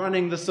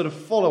running the sort of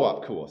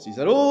follow-up course. He's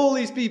had all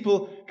these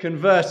people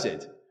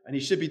converted, and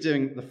he should be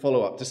doing the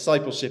follow-up,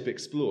 discipleship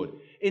explored.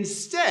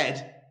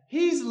 Instead,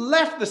 he's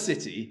left the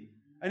city,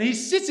 and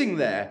he's sitting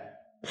there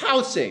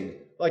pouting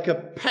like a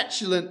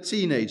petulant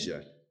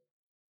teenager.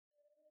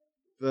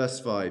 Verse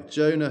 5,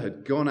 Jonah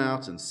had gone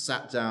out and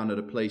sat down at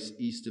a place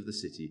east of the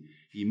city.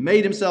 He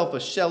made himself a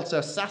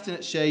shelter, sat in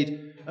its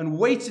shade, and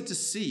waited to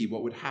see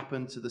what would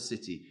happen to the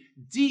city.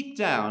 Deep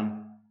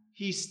down,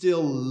 he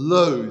still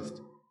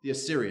loathed the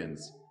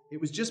Assyrians. It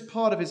was just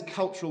part of his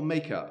cultural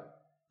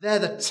makeup. They're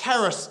the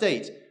terror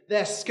state.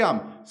 They're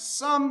scum.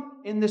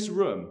 Some in this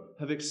room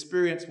have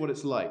experienced what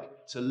it's like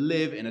to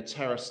live in a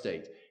terror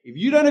state. If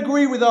you don't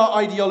agree with our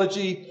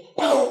ideology,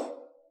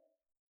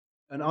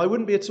 and I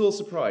wouldn't be at all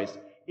surprised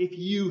if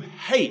you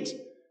hate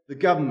the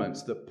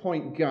governments that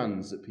point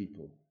guns at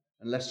people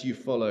unless you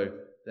follow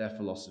their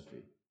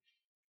philosophy.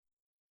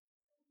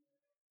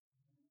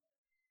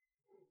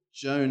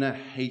 Jonah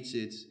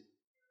hated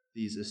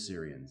these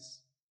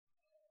Assyrians.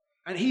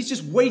 And he's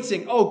just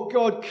waiting. Oh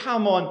God,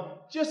 come on,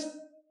 just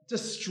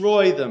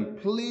destroy them,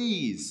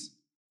 please.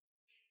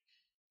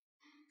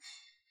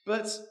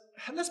 But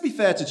let's be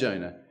fair to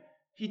Jonah.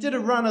 he did a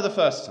runner the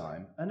first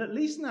time, and at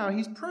least now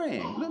he's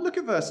praying. Look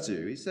at verse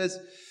 2. He says,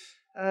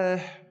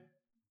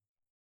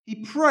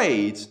 he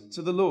prayed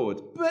to the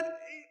Lord, but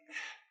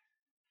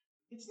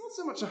it's not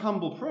so much a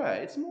humble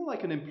prayer. It's more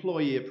like an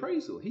employee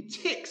appraisal. He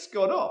ticks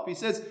God off. He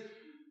says,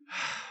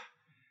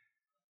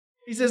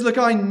 look,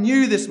 I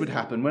knew this would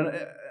happen when,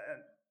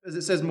 as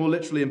it says more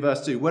literally in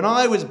verse 2, when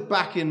I was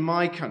back in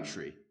my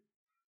country.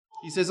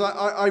 He says,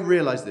 I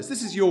realize this.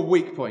 This is your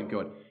weak point,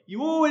 God.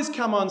 You always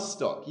come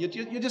unstuck. You're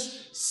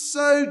just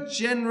so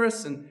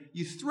generous, and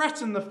you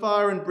threaten the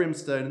fire and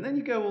brimstone, and then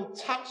you go all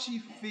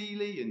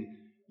touchy-feely and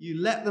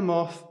you let them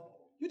off.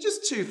 You're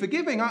just too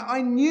forgiving.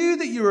 I knew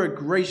that you were a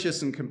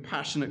gracious and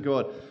compassionate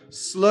God,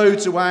 slow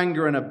to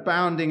anger and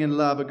abounding in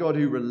love, a God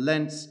who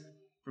relents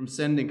from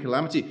sending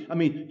calamity. I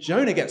mean,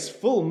 Jonah gets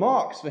full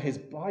marks for his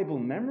Bible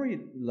memory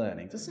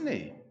learning, doesn't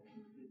he?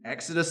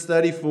 Exodus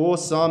 34,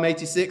 Psalm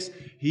 86,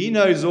 he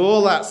knows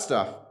all that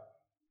stuff.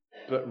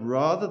 But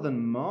rather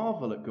than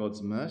marvel at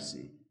God's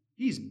mercy,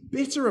 he's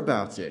bitter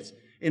about it.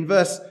 In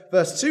verse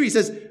 2, he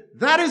says,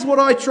 that is what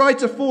I tried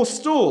to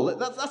forestall.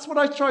 That's what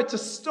I tried to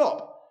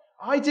stop.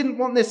 I didn't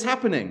want this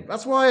happening.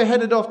 That's why I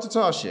headed off to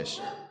Tarshish.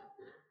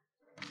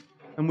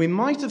 And we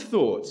might have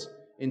thought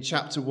in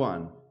chapter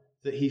 1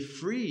 that he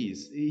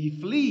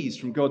flees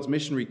from God's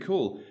missionary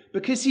call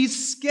because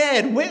he's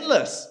scared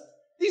witless.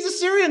 These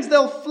Assyrians,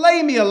 they'll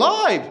flay me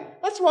alive.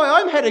 That's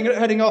why I'm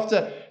heading off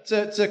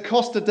to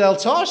Costa del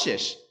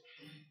Tarshish.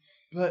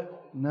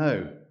 But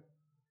no,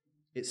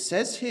 it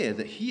says here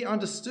that he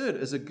understood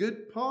as a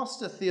good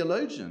pastor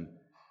theologian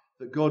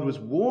that God was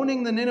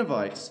warning the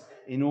Ninevites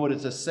in order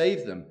to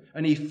save them.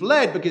 And he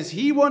fled because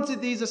he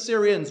wanted these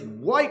Assyrians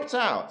wiped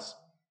out.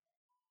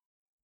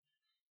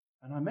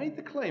 And I made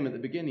the claim at the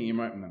beginning, you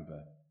might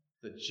remember,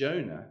 that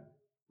Jonah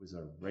was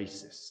a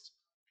racist.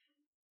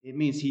 It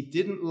means he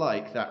didn't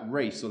like that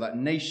race or that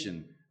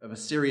nation of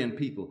Assyrian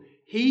people.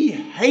 He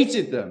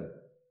hated them.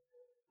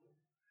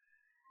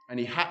 And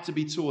he had to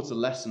be taught a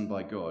lesson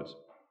by God.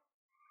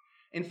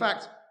 In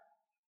fact,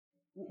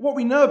 what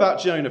we know about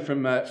Jonah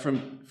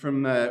from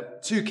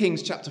 2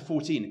 Kings chapter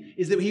 14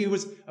 is that he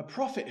was a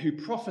prophet who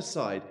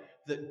prophesied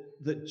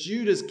that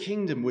Judah's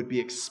kingdom would be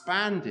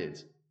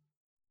expanded,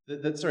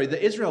 that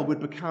Israel would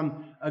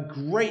become a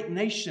great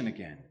nation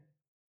again.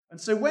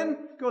 And so when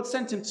God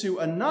sent him to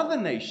another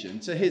nation,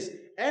 to his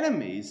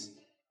enemies,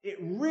 it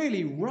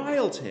really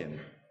riled him.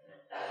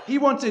 He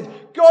wanted,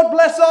 God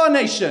bless our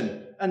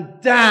nation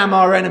and damn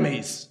our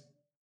enemies.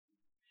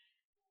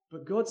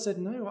 But God said,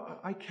 no,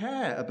 I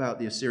care about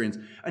the Assyrians.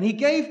 And he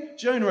gave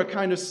Jonah a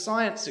kind of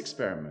science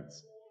experiment.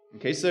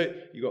 Okay, so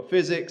you got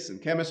physics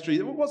and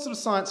chemistry. What sort of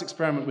science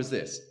experiment was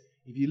this?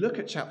 If you look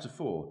at chapter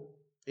 4,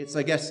 it's,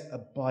 I guess, a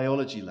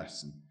biology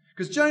lesson.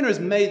 Because Jonah has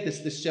made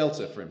this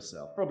shelter for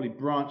himself, probably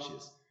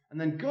branches.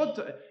 And then God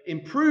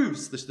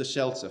improves the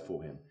shelter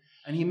for him.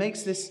 And he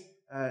makes this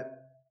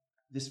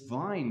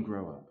vine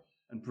grow up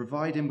and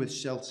provide him with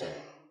shelter.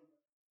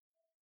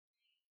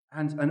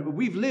 And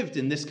we've lived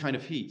in this kind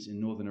of heat in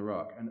northern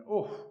Iraq. And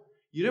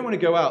you don't want to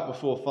go out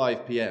before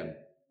 5 p.m.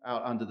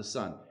 out under the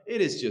sun.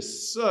 It is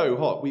just so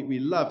hot. We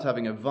loved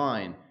having a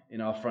vine in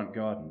our front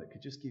garden that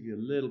could just give you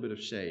a little bit of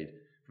shade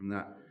from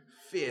that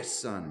fierce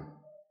sun.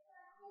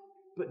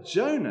 But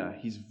Jonah,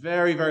 he's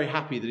very, very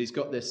happy that he's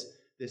got this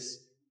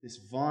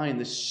vine,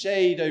 this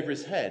shade over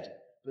his head.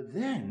 But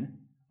then,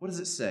 what does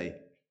it say?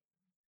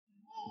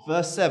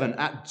 Verse 7,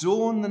 at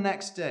dawn the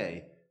next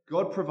day,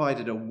 God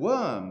provided a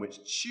worm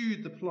which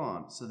chewed the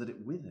plant so that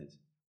it withered.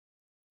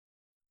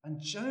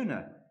 And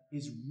Jonah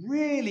is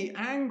really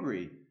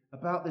angry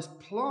about this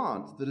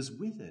plant that has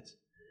withered.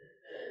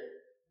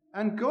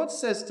 And God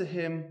says to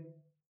him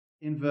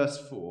in verse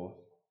 4,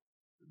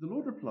 the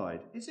Lord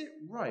replied, is it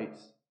right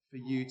for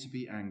you to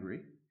be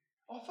angry?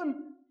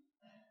 Often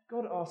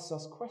God asks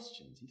us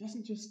questions. He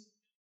doesn't just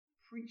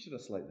preach at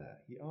us like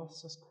that. He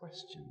asks us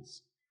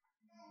questions.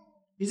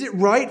 Is it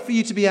right for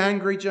you to be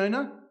angry,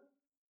 Jonah?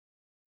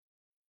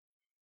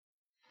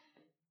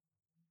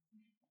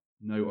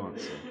 No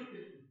answer.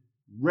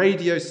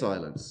 Radio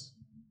silence.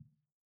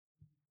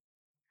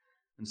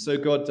 And so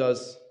God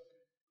does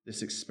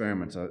this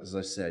experiment, as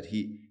I said.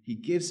 He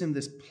gives him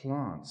this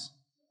plant,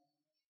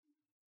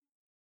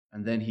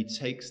 and then he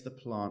takes the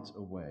plant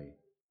away.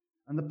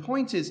 And the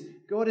point is,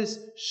 God is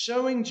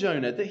showing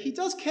Jonah that he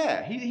does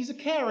care. He's a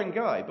caring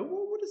guy, but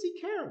what does he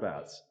care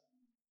about?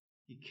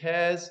 He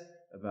cares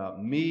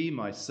about me,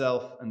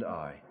 myself, and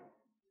I.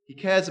 He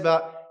cares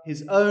about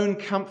his own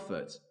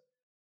comfort,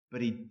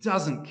 but he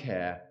doesn't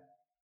care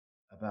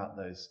about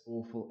those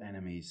awful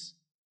enemies,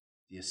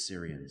 the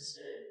Assyrians.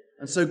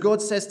 And so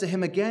God says to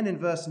him again in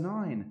verse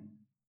 9,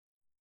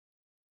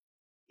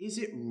 is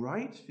it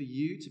right for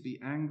you to be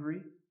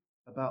angry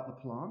about the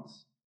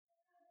plants?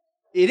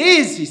 It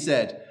is, he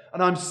said,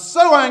 and I'm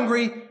so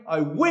angry, I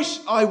wish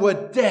I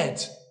were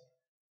dead.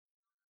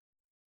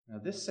 Now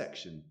this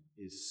section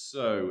is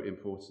so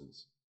important.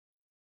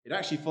 It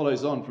actually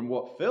follows on from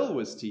what Phil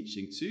was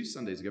teaching 2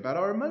 Sundays ago about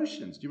our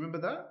emotions. Do you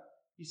remember that?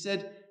 He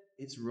said,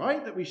 it's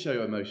right that we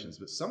show emotions,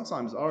 but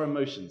sometimes our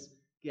emotions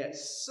get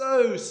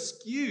so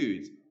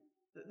skewed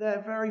that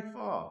they're very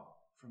far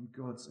from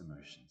God's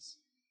emotions.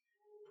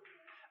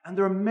 And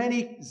there are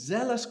many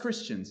zealous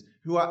Christians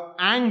who are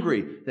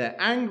angry. They're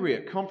angry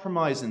at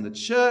compromise in the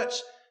church.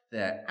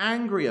 They're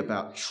angry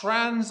about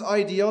trans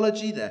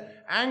ideology.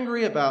 They're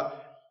angry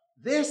about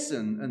this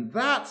and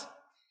that.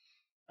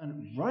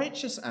 And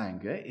righteous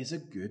anger is a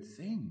good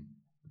thing.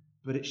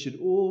 But it should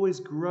always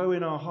grow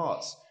in our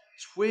hearts,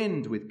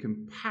 twinned with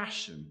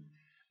compassion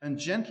and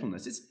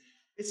gentleness.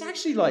 It's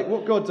actually like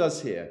what God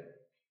does here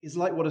is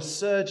like what a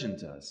surgeon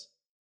does.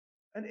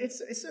 And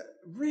it's a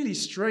really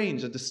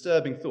strange and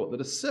disturbing thought that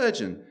a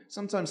surgeon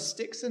sometimes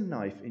sticks a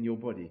knife in your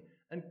body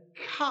and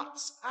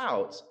cuts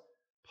out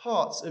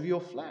parts of your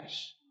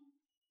flesh.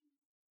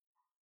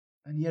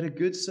 And yet a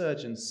good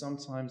surgeon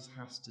sometimes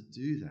has to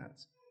do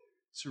that,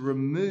 to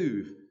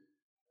remove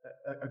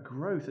a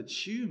growth, a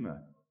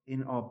tumor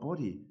in our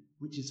body,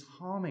 which is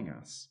harming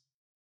us.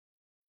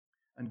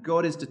 And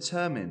God is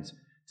determined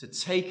to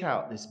take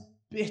out this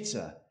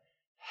bitter,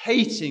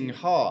 hating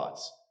heart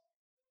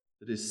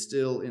that is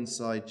still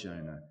inside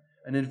Jonah.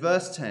 And in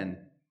verse 10,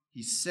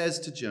 he says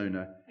to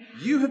Jonah,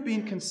 "You have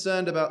been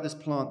concerned about this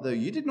plant, though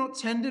you did not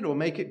tend it or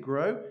make it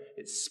grow.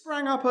 It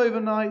sprang up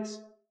overnight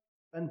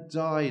and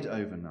died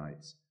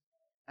overnight.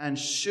 And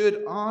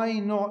should I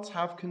not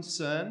have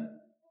concern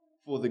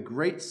for the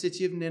great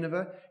city of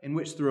Nineveh, in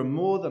which there are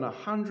more than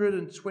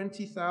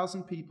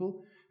 120,000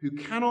 people who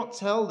cannot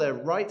tell their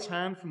right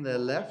hand from their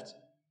left,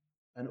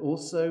 and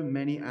also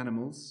many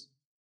animals?"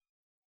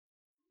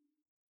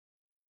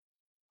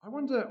 I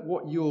wonder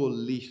what your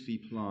leafy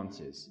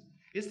plant is.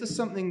 Is there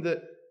something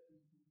that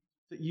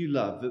you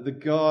love, that the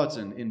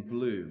garden in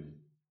bloom,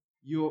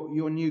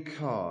 your new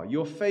car,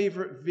 your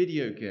favorite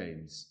video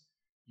games,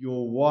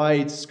 your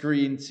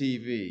widescreen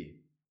TV,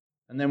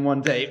 and then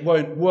one day it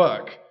won't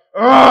work?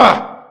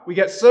 We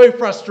get so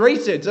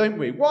frustrated, don't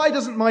we? Why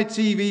doesn't my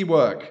TV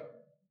work?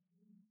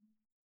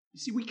 You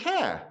see, we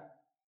care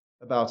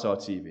about our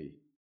TV,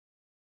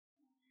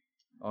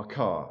 our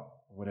car,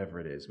 or whatever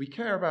it is. We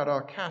care about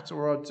our cat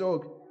or our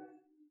dog.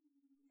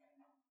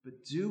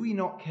 But do we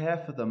not care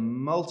for the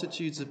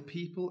multitudes of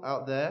people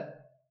out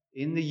there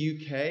in the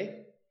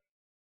UK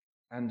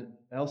and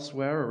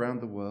elsewhere around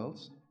the world?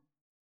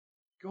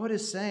 God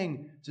is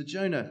saying to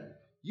Jonah,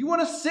 you want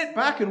to sit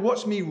back and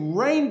watch me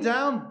rain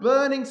down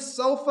burning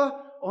sulfur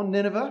on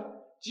Nineveh?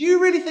 Do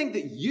you really think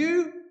that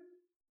you,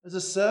 as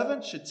a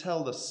servant, should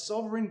tell the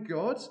sovereign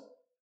God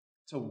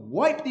to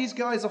wipe these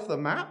guys off the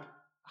map?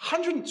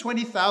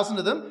 120,000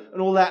 of them,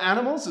 and all their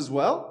animals as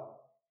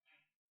well?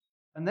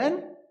 And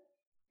then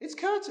it's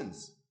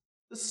curtains.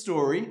 The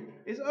story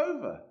is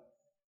over.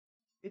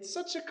 It's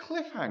such a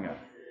cliffhanger.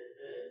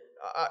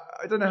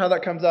 I don't know how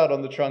that comes out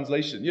on the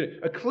translation. You know,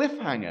 a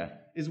cliffhanger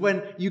is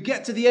when you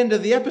get to the end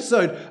of the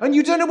episode and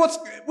you don't know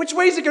which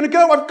way is it going to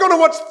go. I've got to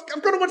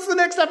watch the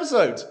next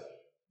episode.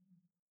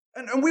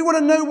 And we want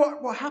to know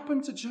what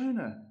happened to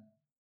Jonah.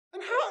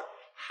 And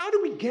how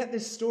do we get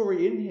this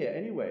story in here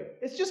anyway?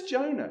 It's just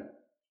Jonah.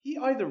 He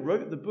either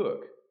wrote the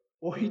book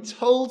or he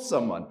told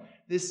someone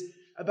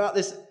about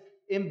this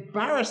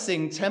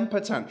embarrassing temper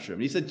tantrum.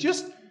 He said,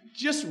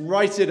 just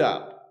write it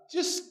up.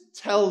 Just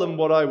tell them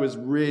what I was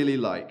really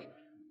like.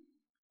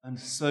 And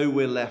so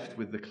we're left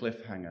with the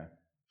cliffhanger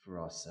for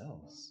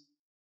ourselves.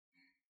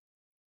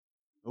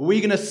 Are we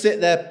going to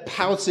sit there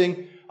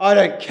pouting, I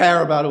don't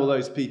care about all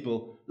those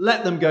people,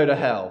 let them go to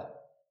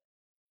hell?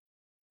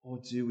 Or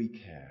do we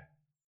care?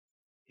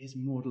 Is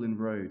Magdalen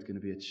Road going to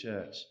be a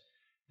church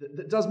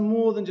that does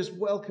more than just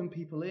welcome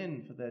people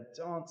in for their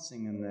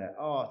dancing and their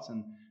art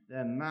and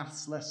their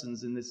maths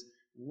lessons in this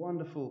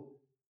wonderful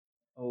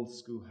old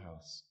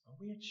schoolhouse? Are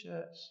we a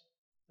church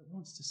that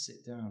wants to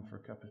sit down for a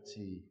cup of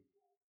tea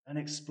and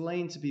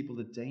explain to people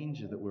the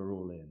danger that we're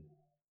all in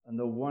and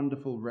the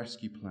wonderful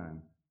rescue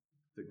plan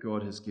that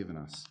God has given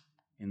us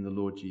in the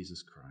Lord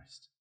Jesus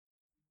Christ?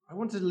 I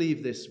want to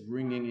leave this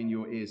ringing in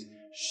your ears.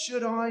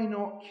 Should I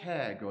not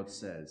care, God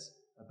says,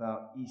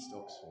 about East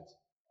Oxford,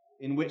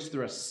 in which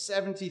there are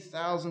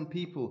 70,000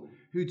 people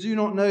who do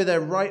not know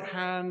their right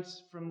hand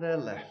from their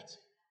left,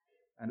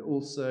 and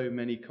also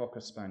many cocker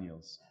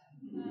spaniels?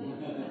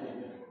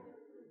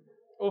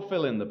 Or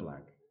fill in the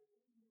blank.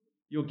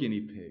 Your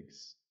guinea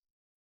pigs,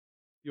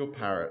 your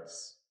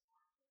parrots.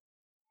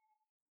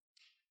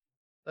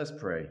 Let's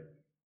pray.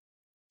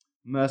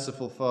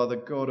 Merciful Father,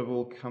 God of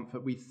all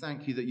comfort, we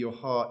thank you that your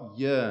heart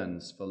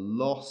yearns for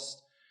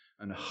lost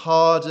and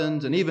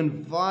hardened and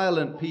even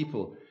violent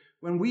people.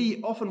 When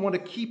we often want to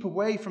keep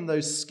away from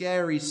those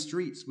scary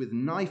streets with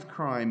knife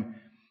crime,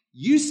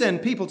 you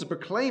send people to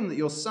proclaim that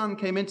your Son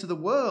came into the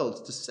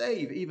world to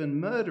save even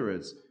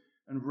murderers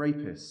and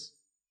rapists.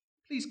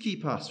 Please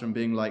keep us from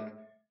being like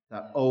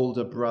that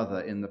older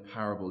brother in the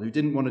parable who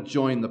didn't want to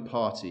join the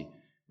party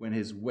when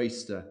his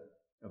waster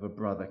of a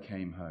brother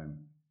came home.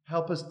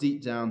 Help us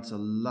deep down to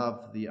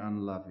love the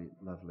unlovely,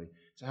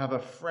 to have a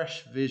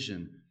fresh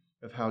vision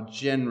of how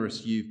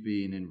generous you've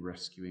been in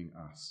rescuing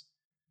us.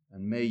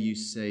 And may you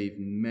save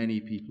many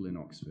people in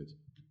Oxford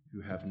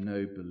who have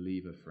no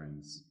believer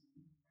friends.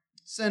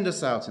 Send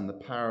us out in the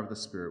power of the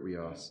Spirit, we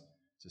ask,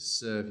 to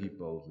serve you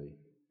boldly.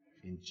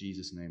 In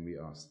Jesus' name we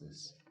ask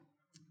this.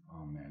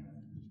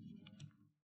 Amen.